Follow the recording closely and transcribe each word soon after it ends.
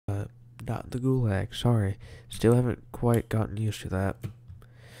not the gulag. Sorry, still haven't quite gotten used to that.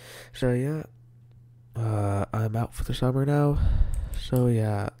 So yeah, I'm out for the summer now. So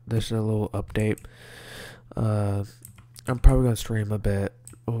yeah, this is a little update. Uh, I'm probably gonna stream a bit.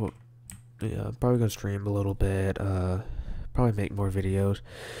 Oh, yeah, I'm probably gonna stream a little bit. Probably make more videos.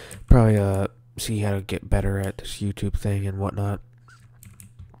 Probably see how to get better at this YouTube thing and whatnot.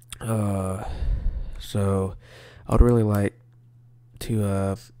 So I would really like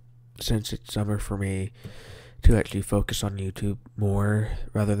to since it's summer for me, to actually focus on YouTube more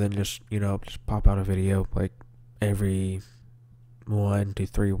rather than just just pop out a video like every 1 to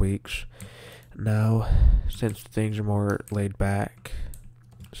 3 weeks now, since things are more laid back.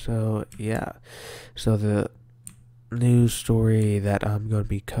 So yeah, so the news story that I'm going to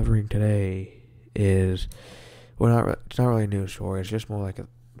be covering today is, well, it's not really a news story, it's just more like a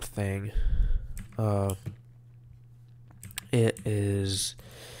thing. It is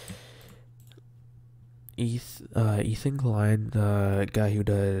Ethan Klein, the guy who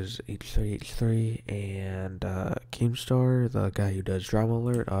does H3H3, and Keemstar, the guy who does Drama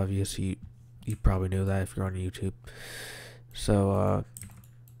Alert. Obviously, you probably know that if you're on YouTube. So,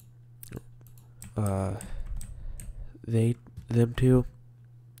 them two,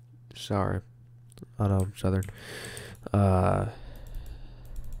 sorry, I know I'm Southern,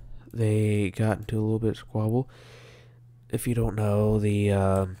 they got into a little bit of squabble. If you don't know, the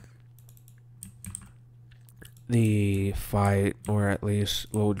fight, or at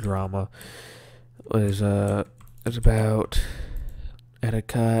least little drama, was about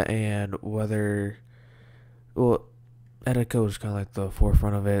Etika and whether, well, Etika was kind of like the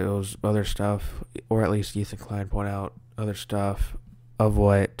forefront of it. It was other stuff, or at least Ethan Klein pointed out other stuff of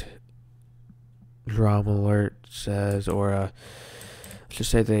what Drama Alert says, or let's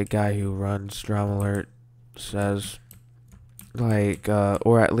just say the guy who runs Drama Alert says, like,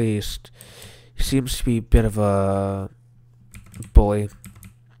 or at least he seems to be a bit of a bully.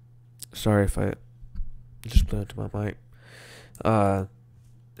 Sorry if I just blew into my mic.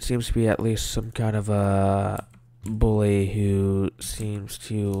 Seems to be at least some kind of a bully who seems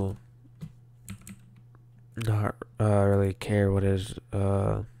to not really care what his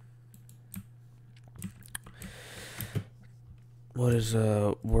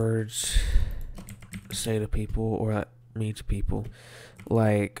words say to people, or mean to people.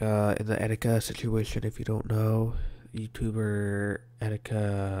 Like in the Etika situation, if you don't know, YouTuber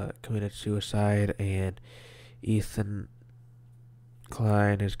Etika committed suicide, and Ethan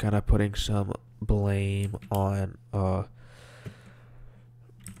Klein is kind of putting some blame on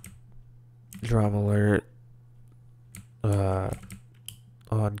Drama Alert, on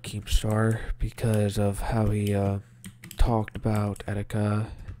Keemstar, because of how he talked about Etika,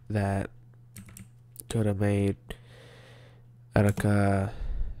 that could have made Etika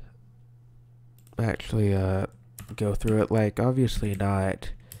actually go through it. Like, obviously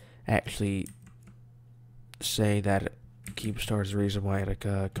not actually saying that Keemstar is the reason why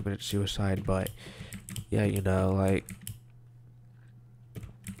Etika committed suicide, but yeah, like,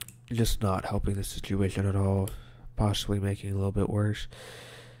 just not helping the situation at all, possibly making it a little bit worse.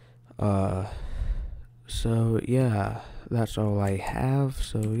 So yeah, that's all I have.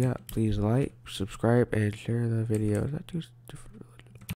 So yeah, please like, subscribe, and share the video. Is that too